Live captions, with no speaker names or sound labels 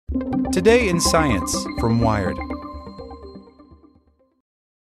Today in Science from Wired.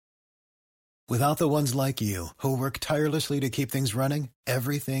 Without the ones like you, who work tirelessly to keep things running,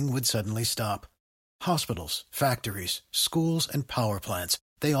 everything would suddenly stop. Hospitals, factories, schools, and power plants,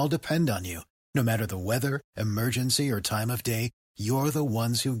 they all depend on you. No matter the weather, emergency, or time of day, you're the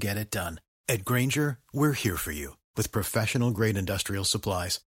ones who get it done. At Grainger, we're here for you with professional-grade industrial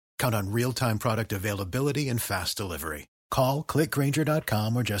supplies. Count on real-time product availability and fast delivery. Call,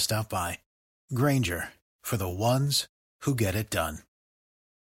 clickgrainger.com, or just stop by. Grainger, for the ones who get it done.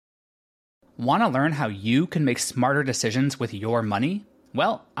 Want to learn how you can make smarter decisions with your money?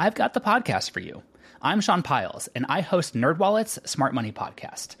 Well, I've got the podcast for you. I'm Sean Piles, and I host NerdWallet's Smart Money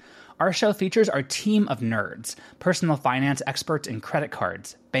Podcast. Our show features our team of nerds, personal finance experts in credit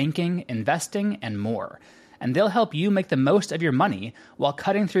cards, banking, investing, and more. And they'll help you make the most of your money while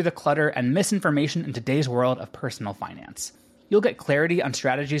cutting through the clutter and misinformation in today's world of personal finance. You'll get clarity on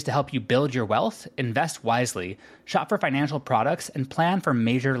strategies to help you build your wealth, invest wisely, shop for financial products, and plan for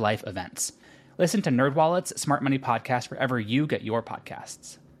major life events. Listen to NerdWallet's Smart Money Podcast wherever you get your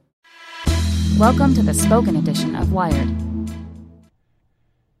podcasts. Welcome to the spoken edition of Wired.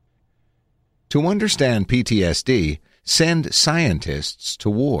 To understand PTSD, send scientists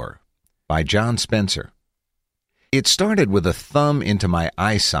to war, by John Spencer. It started with a thumb into my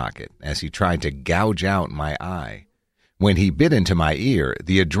eye socket as he tried to gouge out my eye. When he bit into my ear,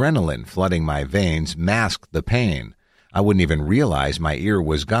 the adrenaline flooding my veins masked the pain. I wouldn't even realize my ear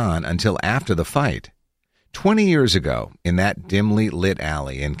was gone until after the fight. 20 years ago, in that dimly lit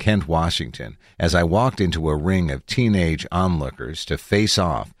alley in Kent, Washington, as I walked into a ring of teenage onlookers to face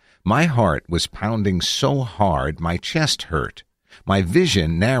off, my heart was pounding so hard my chest hurt. My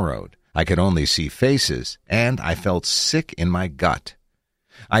vision narrowed. I could only see faces, and I felt sick in my gut.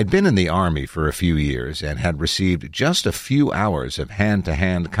 I'd been in the Army for a few years and had received just a few hours of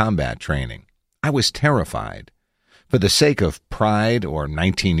hand-to-hand combat training. I was terrified. For the sake of pride or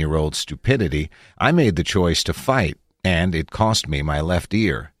 19-year-old stupidity, I made the choice to fight, and it cost me my left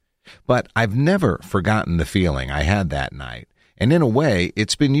ear. But I've never forgotten the feeling I had that night, and in a way,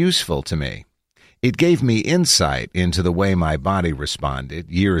 it's been useful to me. It gave me insight into the way my body responded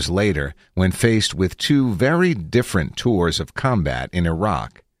years later when faced with two very different tours of combat in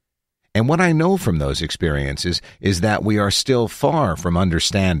Iraq. And what I know from those experiences is that we are still far from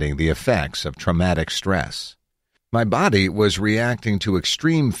understanding the effects of traumatic stress. My body was reacting to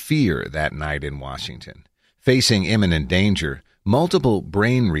extreme fear that night in Washington. Facing imminent danger, multiple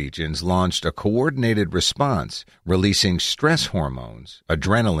brain regions launched a coordinated response, releasing stress hormones,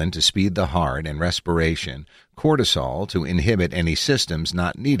 adrenaline to speed the heart and respiration, cortisol to inhibit any systems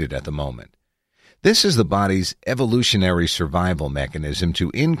not needed at the moment. This is the body's evolutionary survival mechanism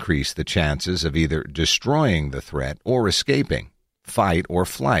to increase the chances of either destroying the threat or escaping, fight or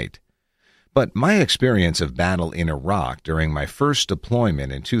flight. But my experience of battle in Iraq during my first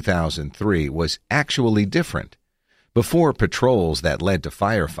deployment in 2003 was actually different. Before patrols that led to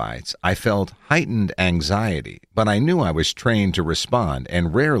firefights, I felt heightened anxiety, but I knew I was trained to respond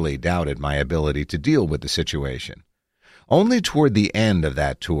and rarely doubted my ability to deal with the situation. Only toward the end of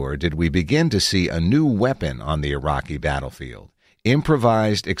that tour did we begin to see a new weapon on the Iraqi battlefield: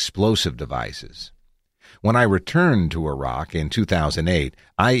 improvised explosive devices. When I returned to Iraq in 2008,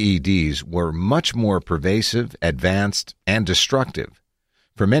 IEDs were much more pervasive, advanced, and destructive.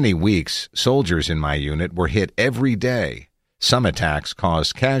 For many weeks, soldiers in my unit were hit every day. Some attacks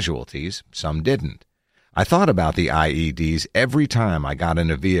caused casualties, some didn't. I thought about the IEDs every time I got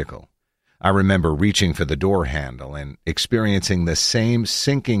in a vehicle. I remember reaching for the door handle and experiencing the same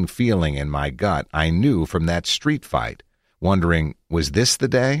sinking feeling in my gut I knew from that street fight, wondering, was this the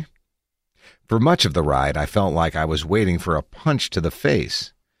day? For much of the ride, I felt like I was waiting for a punch to the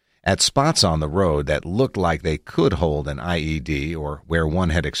face. At spots on the road that looked like they could hold an IED or where one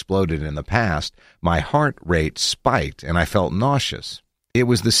had exploded in the past, my heart rate spiked and I felt nauseous. It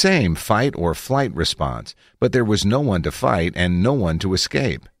was the same fight or flight response, but there was no one to fight and no one to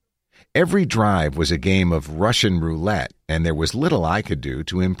escape. Every drive was a game of Russian roulette, and there was little I could do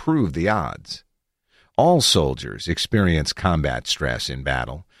to improve the odds. All soldiers experience combat stress in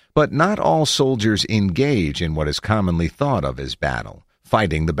battle, but not all soldiers engage in what is commonly thought of as battle,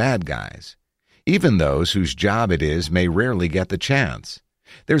 fighting the bad guys. Even those whose job it is may rarely get the chance.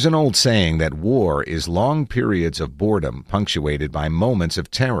 There's an old saying that war is long periods of boredom punctuated by moments of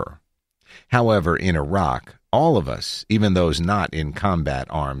terror. However, in Iraq, all of us, even those not in combat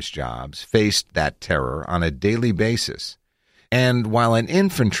arms jobs, faced that terror on a daily basis. And while an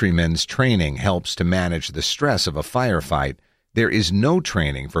infantryman's training helps to manage the stress of a firefight, there is no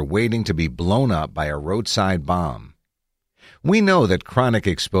training for waiting to be blown up by a roadside bomb. We know that chronic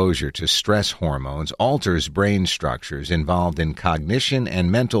exposure to stress hormones alters brain structures involved in cognition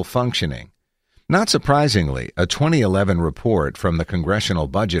and mental functioning. Not surprisingly, a 2011 report from the Congressional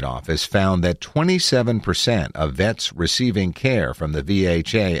Budget Office found that 27% of vets receiving care from the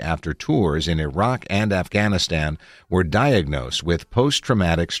VHA after tours in Iraq and Afghanistan were diagnosed with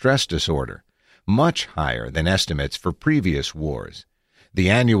post-traumatic stress disorder, much higher than estimates for previous wars. The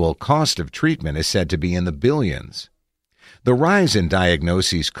annual cost of treatment is said to be in the billions. The rise in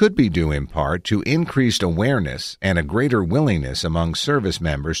diagnoses could be due in part to increased awareness and a greater willingness among service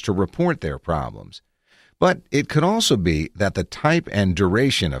members to report their problems. But it could also be that the type and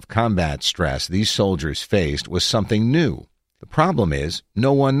duration of combat stress these soldiers faced was something new. The problem is,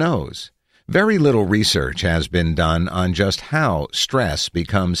 no one knows. Very little research has been done on just how stress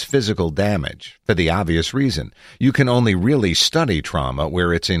becomes physical damage, for the obvious reason. You can only really study trauma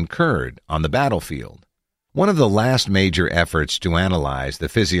where it's incurred, on the battlefield. One of the last major efforts to analyze the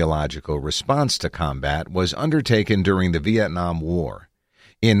physiological response to combat was undertaken during the Vietnam War.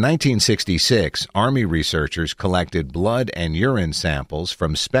 In 1966, Army researchers collected blood and urine samples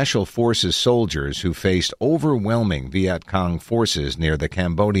from Special Forces soldiers who faced overwhelming Viet Cong forces near the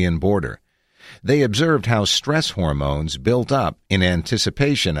Cambodian border. They observed how stress hormones built up in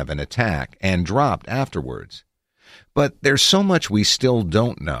anticipation of an attack and dropped afterwards. But there's so much we still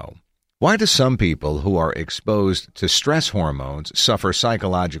don't know. Why do some people who are exposed to stress hormones suffer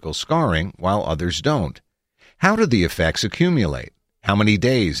psychological scarring while others don't? How do the effects accumulate? How many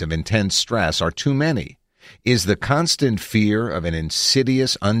days of intense stress are too many? Is the constant fear of an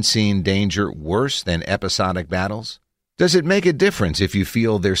insidious, unseen danger worse than episodic battles? Does it make a difference if you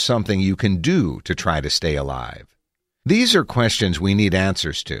feel there's something you can do to try to stay alive? These are questions we need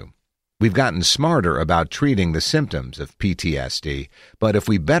answers to. We've gotten smarter about treating the symptoms of PTSD, but if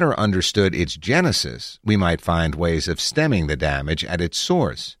we better understood its genesis, we might find ways of stemming the damage at its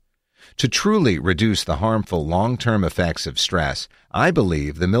source. To truly reduce the harmful long-term effects of stress, I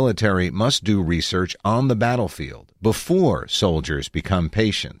believe the military must do research on the battlefield before soldiers become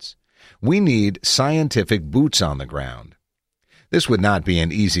patients. We need scientific boots on the ground. This would not be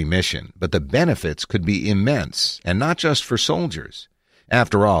an easy mission, but the benefits could be immense, and not just for soldiers.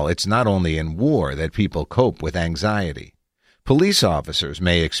 After all, it's not only in war that people cope with anxiety. Police officers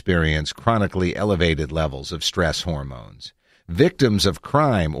may experience chronically elevated levels of stress hormones. Victims of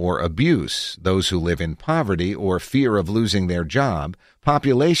crime or abuse, those who live in poverty or fear of losing their job,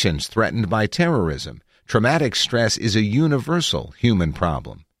 populations threatened by terrorism. Traumatic stress is a universal human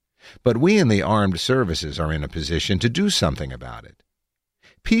problem. But we in the armed services are in a position to do something about it.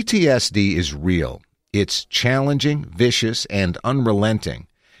 PTSD is real. It's challenging, vicious, and unrelenting,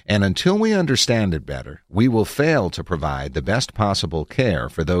 and until we understand it better, we will fail to provide the best possible care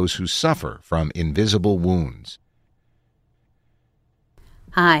for those who suffer from invisible wounds.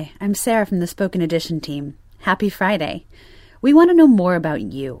 Hi, I'm Sarah from the Spoken Edition team. Happy Friday. We want to know more about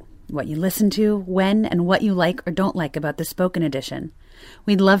you, what you listen to, when, and what you like or don't like about the Spoken Edition.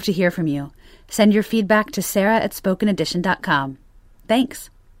 We'd love to hear from you. Send your feedback to sarah@spokenedition.com. Thanks.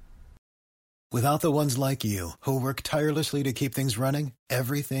 Without the ones like you, who work tirelessly to keep things running,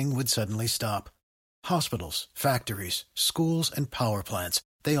 everything would suddenly stop. Hospitals, factories, schools, and power plants,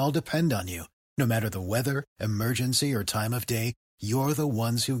 they all depend on you. No matter the weather, emergency, or time of day, you're the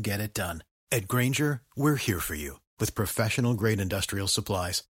ones who get it done. At Grainger, we're here for you with professional-grade industrial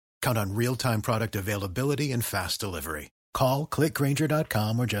supplies. Count on real-time product availability and fast delivery. Call, click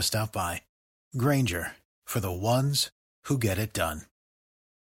Grainger.com, or just stop by. Grainger, for the ones who get it done.